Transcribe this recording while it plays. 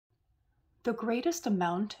The greatest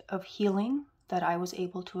amount of healing that I was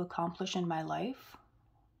able to accomplish in my life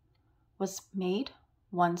was made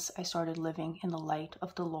once I started living in the light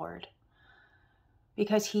of the Lord,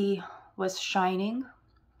 because He was shining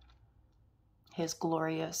His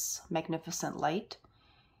glorious, magnificent light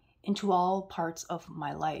into all parts of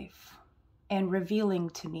my life and revealing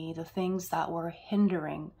to me the things that were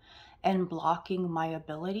hindering and blocking my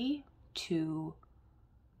ability to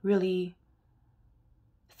really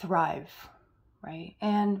thrive, right?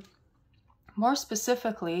 And more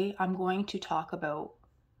specifically, I'm going to talk about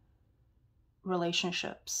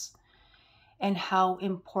relationships and how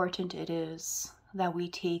important it is that we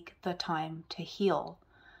take the time to heal,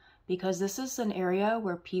 because this is an area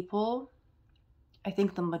where people, I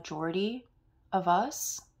think the majority of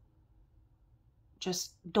us,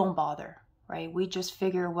 just don't bother, right? We just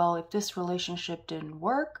figure, well, if this relationship didn't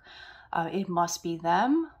work, it must be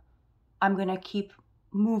them. I'm going to keep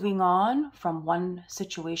moving on from one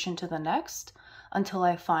situation to the next until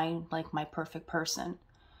I find like my perfect person.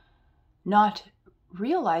 Not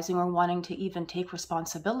realizing or wanting to even take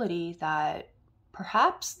responsibility that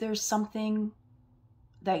perhaps there's something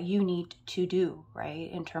that you need to do,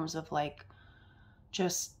 right? In terms of like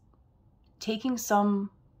just taking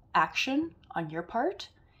some action on your part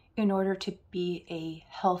in order to be a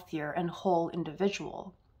healthier and whole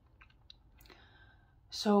individual.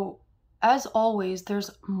 So, as always,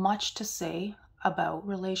 there's much to say about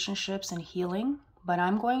relationships and healing, but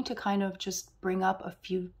I'm going to kind of just bring up a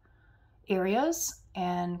few areas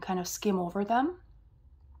and kind of skim over them,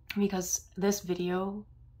 because this video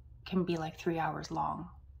can be like 3 hours long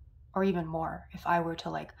or even more if I were to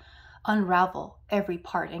like unravel every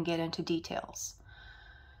part and get into details.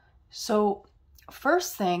 So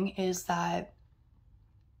first thing is that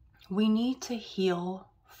we need to heal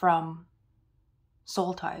from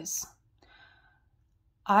soul ties.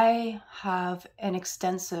 I have an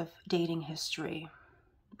extensive dating history.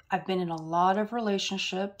 I've been in a lot of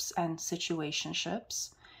relationships and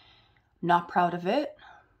situationships. Not proud of it.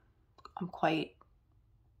 I'm quite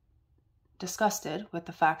disgusted with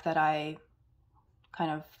the fact that I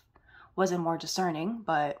kind of wasn't more discerning,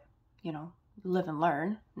 but you know, live and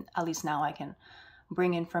learn. At least now I can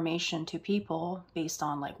bring information to people based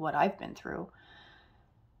on like what I've been through.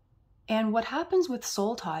 And what happens with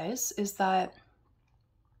soul ties is that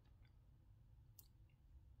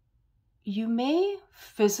you may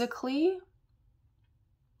physically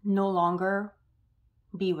no longer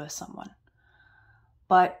be with someone,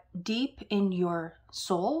 but deep in your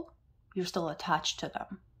soul, you're still attached to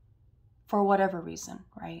them for whatever reason,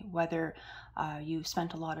 right? Whether you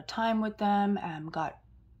spent a lot of time with them and got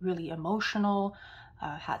really emotional,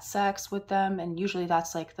 had sex with them, and usually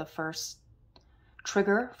that's like the first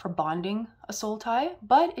trigger for bonding a soul tie,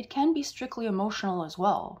 but it can be strictly emotional as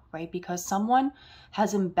well, right? Because someone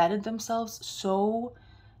has embedded themselves so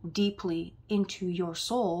deeply into your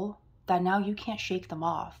soul that now you can't shake them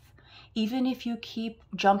off. Even if you keep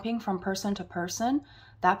jumping from person to person,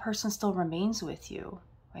 that person still remains with you,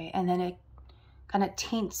 right? And then it kind of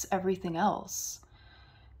taints everything else.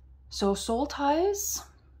 So soul ties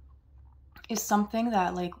is something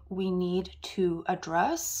that like we need to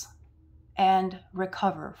address and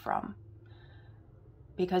recover from,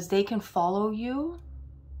 because they can follow you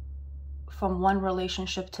from one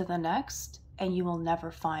relationship to the next and you will never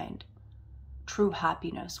find true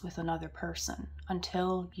happiness with another person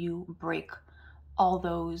until you break all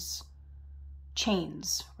those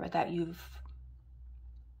chains, right, that you've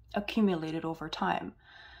accumulated over time.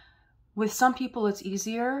 With some people, it's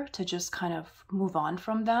easier to just kind of move on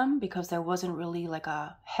from them because there wasn't really like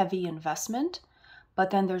a heavy investment. But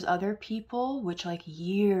then there's other people which like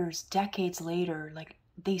years, decades later, like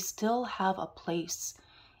they still have a place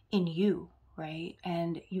in you, right?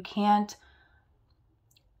 And you can't,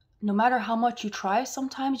 no matter how much you try,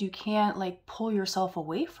 sometimes you can't like pull yourself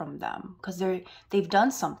away from them because they've done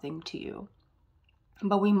something to you.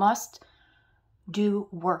 But we must do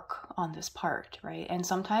work on this part, right? And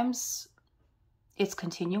sometimes it's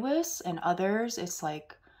continuous, and others it's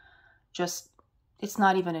like just, it's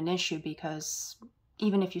not even an issue, because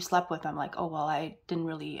even if you slept with them, like, oh, well, I didn't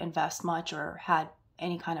really invest much or had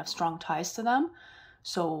any kind of strong ties to them,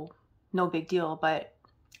 so no big deal. But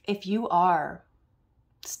if you are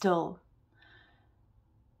still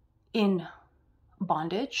in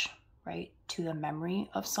bondage, right, to the memory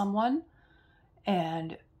of someone,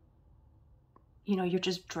 and you know, you're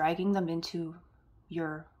just dragging them into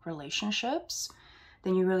your relationships,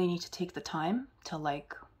 then you really need to take the time to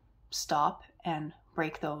like stop and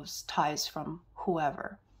break those ties from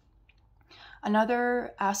whoever.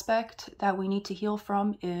 Another aspect that we need to heal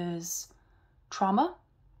from is trauma.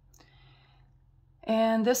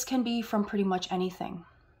 And this can be from pretty much anything.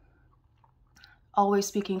 Always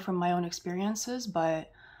speaking from my own experiences,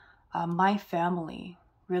 but my family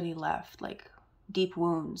really left like deep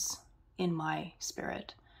wounds in my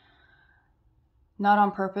spirit. Not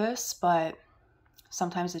on purpose, but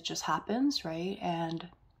sometimes it just happens, right? And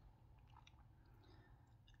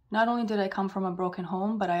not only did I come from a broken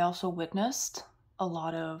home, but I also witnessed a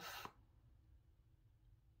lot of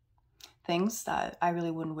things that I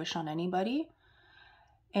really wouldn't wish on anybody.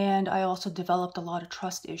 And I also developed a lot of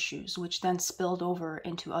trust issues, which then spilled over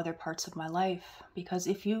into other parts of my life. Because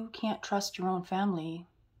if you can't trust your own family,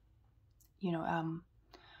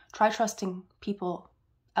 try trusting people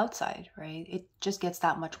outside, right? It just gets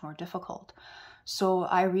that much more difficult. So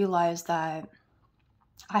I realized that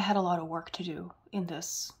I had a lot of work to do in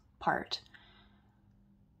this part.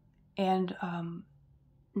 And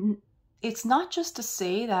it's not just to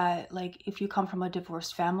say that, like, if you come from a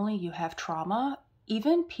divorced family, you have trauma.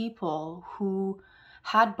 Even people who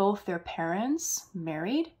had both their parents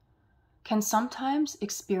married can sometimes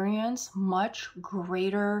experience much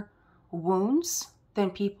greater wounds than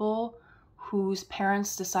people whose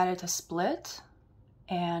parents decided to split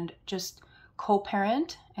and just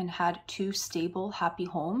co-parent and had two stable, happy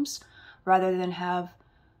homes, rather than have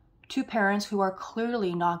two parents who are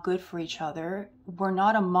clearly not good for each other, were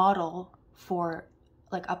not a model for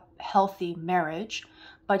like a healthy marriage,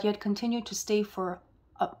 but yet continue to stay for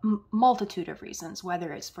a multitude of reasons,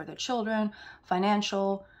 whether it's for the children,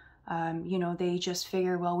 financial, they just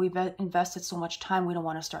figure, well, we've invested so much time, we don't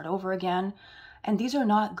want to start over again. And these are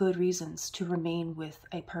not good reasons to remain with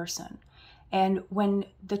a person. And when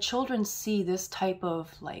the children see this type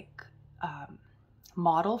of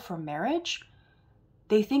model for marriage,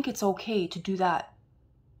 they think it's okay to do that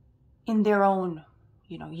in their own,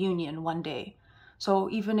 union one day. So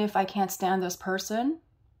even if I can't stand this person,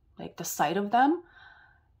 like the sight of them,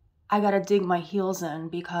 I gotta dig my heels in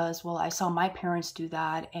because, well, I saw my parents do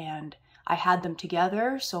that and I had them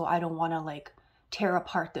together, so I don't want to tear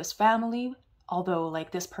apart this family, although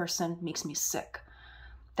this person makes me sick.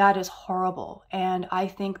 That is horrible. And I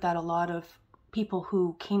think that a lot of people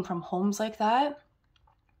who came from homes like that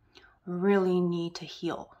really need to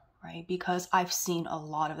heal, right? Because I've seen a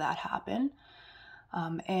lot of that happen.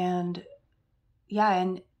 And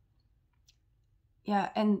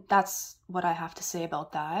that's what I have to say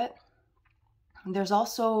about that. There's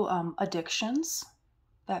also addictions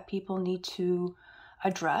that people need to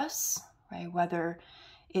address, right? Whether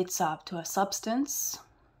it's to a substance,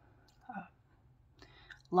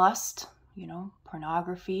 lust,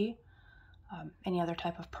 pornography, any other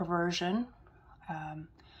type of perversion.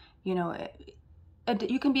 You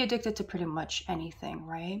can be addicted to pretty much anything,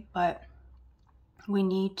 right? But we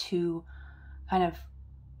need to kind of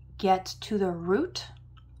get to the root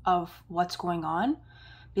of what's going on,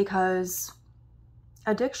 because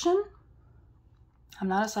addiction, I'm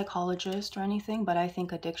not a psychologist or anything, but I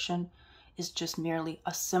think addiction is just merely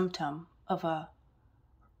a symptom of a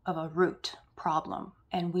root problem.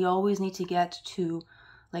 And we always need to get to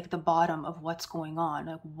the bottom of what's going on.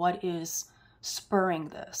 Like, what is spurring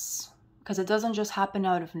this? Because it doesn't just happen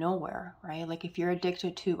out of nowhere, right? Like if you're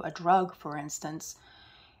addicted to a drug, for instance,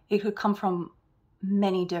 it could come from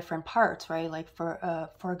many different parts, right? Like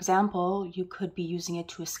for example, you could be using it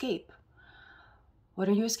to escape. What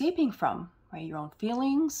are you escaping from, right? Your own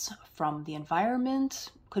feelings, from the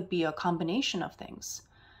environment, could be a combination of things.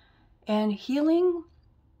 And healing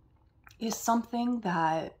is something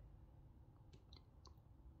that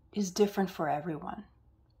is different for everyone.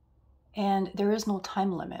 And there is no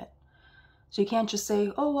time limit. So you can't just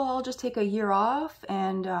say, oh, well, I'll just take a year off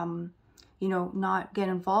and, not get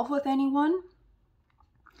involved with anyone,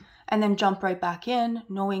 and then jump right back in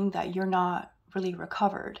knowing that you're not really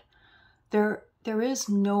recovered. There is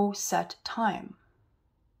no set time.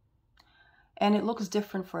 And it looks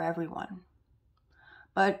different for everyone.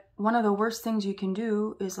 But one of the worst things you can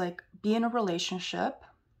do is be in a relationship,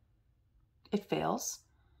 it fails,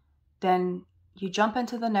 then you jump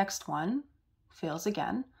into the next one, fails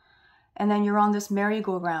again, and then you're on this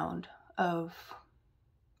merry-go-round of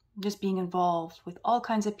just being involved with all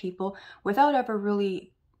kinds of people without ever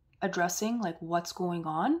really addressing what's going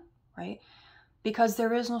on, right? Because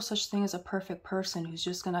there is no such thing as a perfect person who's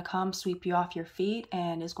just going to come sweep you off your feet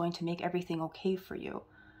and is going to make everything okay for you.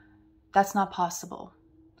 That's not possible.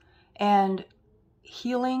 And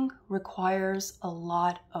healing requires a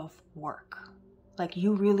lot of work.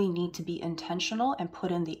 You really need to be intentional and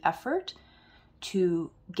put in the effort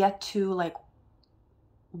to get to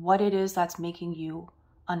what it is that's making you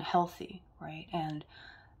unhealthy, right? And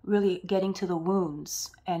really getting to the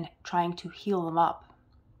wounds and trying to heal them up.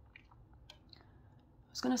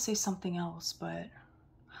 was going to say something else, but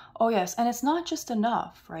oh yes, and it's not just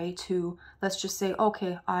enough, right? To, let's just say,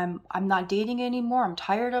 okay, I'm not dating anymore. I'm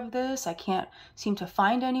tired of this. I can't seem to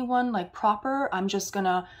find anyone like proper. I'm just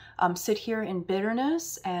gonna sit here in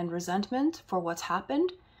bitterness and resentment for what's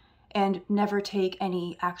happened and never take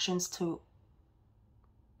any actions to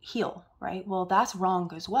heal, right? Well, that's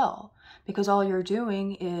wrong as well, because all you're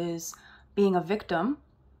doing is being a victim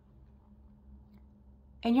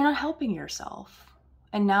and you're not helping yourself.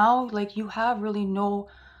 And now, like, you have really no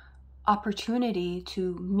opportunity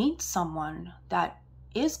to meet someone that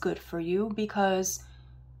is good for you because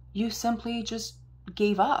you simply just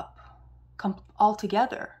gave up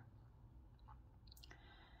altogether.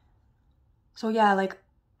 So yeah, like,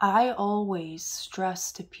 I always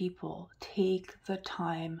stress to people, take the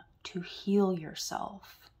time to heal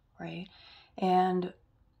yourself, right? And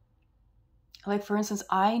like, for instance,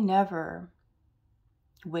 I never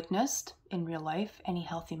witnessed in real life any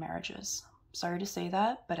healthy marriages. Sorry to say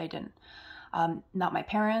that, but I didn't. Not my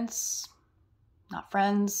parents, not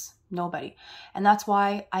friends, nobody. And that's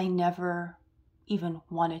why I never even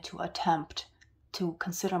wanted to attempt to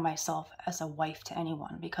consider myself as a wife to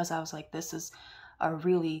anyone, because I was like, this is a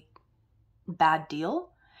really bad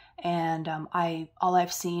deal. And all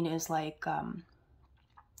I've seen is like a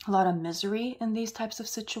lot of misery in these types of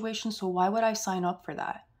situations. So why would I sign up for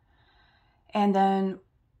that? And then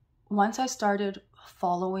once I started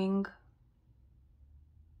following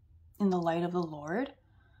in the light of the Lord,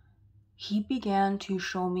 He began to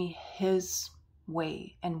show me His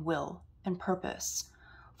way and will and purpose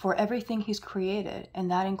for everything He's created, and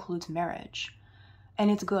that includes marriage. And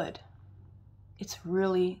it's good. It's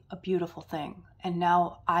really a beautiful thing. And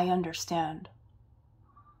now I understand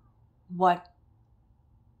what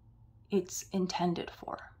it's intended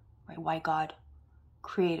for, right? Why God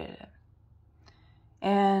created it.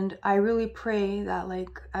 And I really pray that,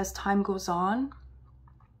 like, as time goes on,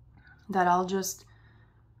 that I'll just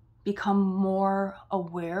become more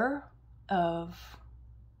aware of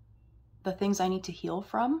the things I need to heal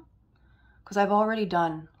from, because I've already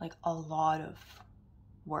done like a lot of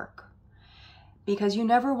work. Because you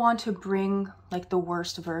never want to bring like the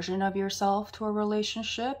worst version of yourself to a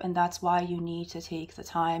relationship, and that's why you need to take the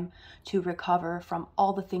time to recover from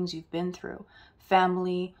all the things you've been through.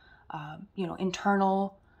 Family,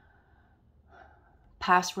 internal,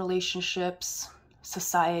 past relationships,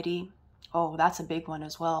 society. Oh, that's a big one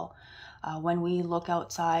as well. When we look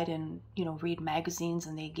outside and, read magazines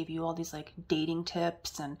and they give you all these like dating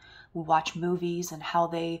tips, and we watch movies and how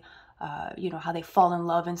they, how they fall in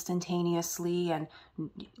love instantaneously, and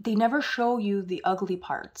they never show you the ugly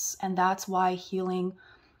parts. And that's why healing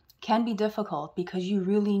can be difficult, because you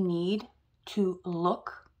really need to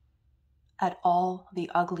look at all the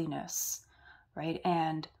ugliness, right?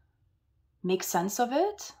 And make sense of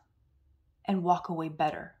it and walk away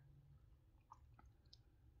better.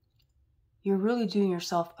 You're really doing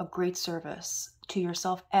yourself a great service, to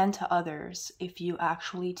yourself and to others, if you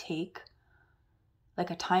actually take like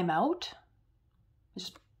a time out,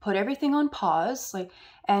 just put everything on pause, like,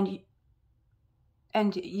 and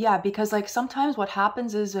yeah, because like sometimes what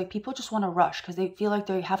happens is like people just want to rush because they feel like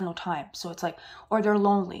they have no time. So it's like, or they're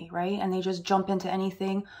lonely, right? And they just jump into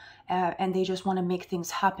anything and they just want to make things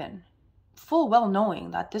happen, full well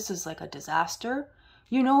knowing that this is like a disaster.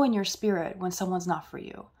 You know in your spirit when someone's not for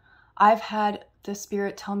you. I've had the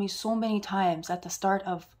Spirit tell me so many times at the start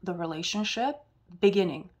of the relationship,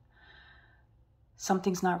 beginning,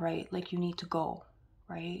 something's not right, like you need to go,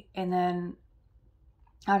 right? And then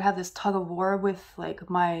I'd have this tug of war with like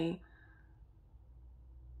my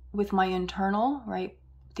internal, right?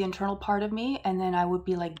 The internal part of me. And then I would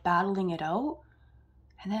be like battling it out.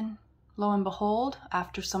 And then lo and behold,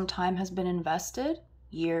 after some time has been invested,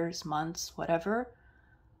 years, months, whatever,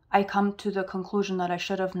 I come to the conclusion that I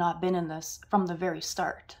should have not been in this from the very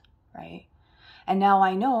start, right? And now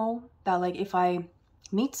I know that like if I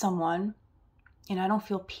meet someone and I don't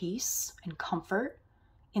feel peace and comfort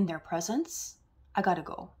in their presence, I gotta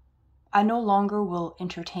go. I no longer will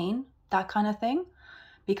entertain that kind of thing,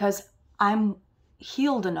 because I'm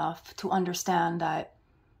healed enough to understand that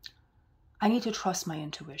I need to trust my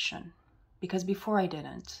intuition, because before I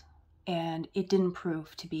didn't, and it didn't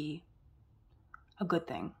prove to be a good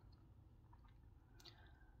thing.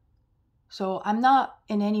 So I'm not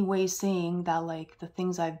in any way saying that like the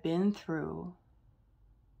things I've been through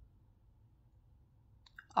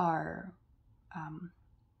are,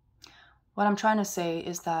 what I'm trying to say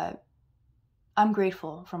is that I'm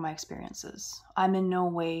grateful for my experiences. I'm in no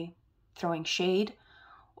way throwing shade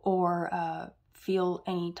or feel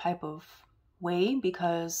any type of way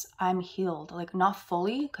because I'm healed. Like, not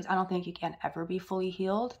fully, because I don't think you can ever be fully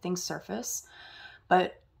healed. Things surface.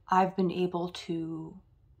 But I've been able to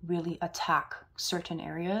really attack certain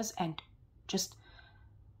areas, and just,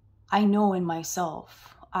 I know in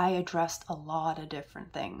myself, I addressed a lot of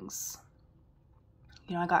different things.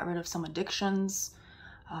 You know, I got rid of some addictions.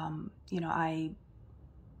 You know, I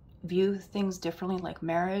view things differently, like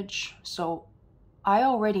marriage. So I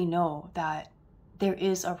already know that there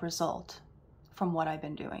is a result from what I've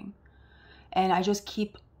been doing. And I just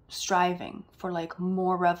keep striving for like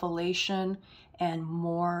more revelation and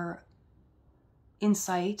more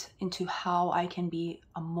insight into how I can be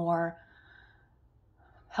a more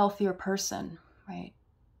healthier person, right?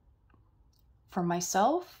 For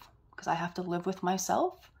myself, because I have to live with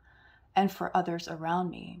myself, and for others around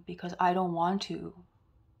me, because I don't want to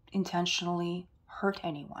intentionally hurt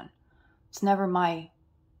anyone. It's never my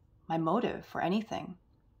motive for anything,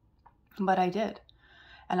 but I did,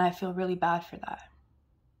 and I feel really bad for that.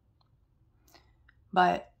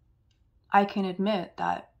 But I can admit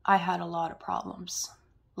that I had a lot of problems,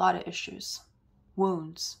 a lot of issues,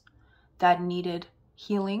 wounds that needed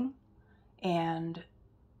healing. And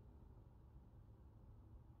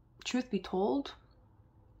truth be told,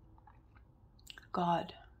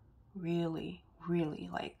 God really, really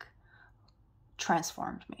like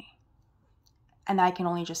transformed me. And I can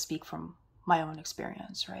only just speak from my own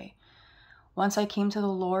experience, right? Once I came to the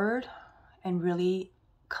Lord and really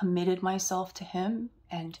committed myself to Him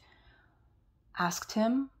and asked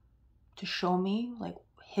Him to show me like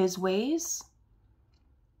His ways,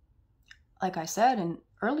 like I said and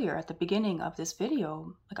earlier at the beginning of this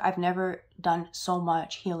video, like I've never done so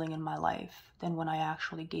much healing in my life than when I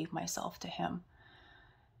actually gave myself to Him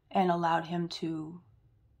and allowed Him to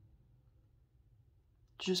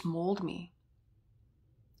just mold me,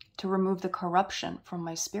 to remove the corruption from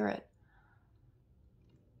my spirit.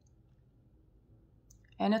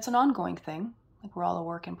 And it's an ongoing thing, like we're all a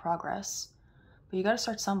work in progress, but you got to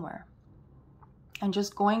start somewhere. And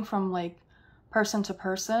just going from like person to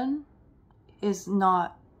person is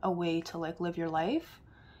not a way to like live your life,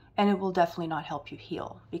 and it will definitely not help you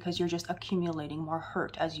heal, because you're just accumulating more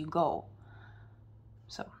hurt as you go.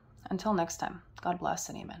 So until next time, God bless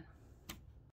and amen.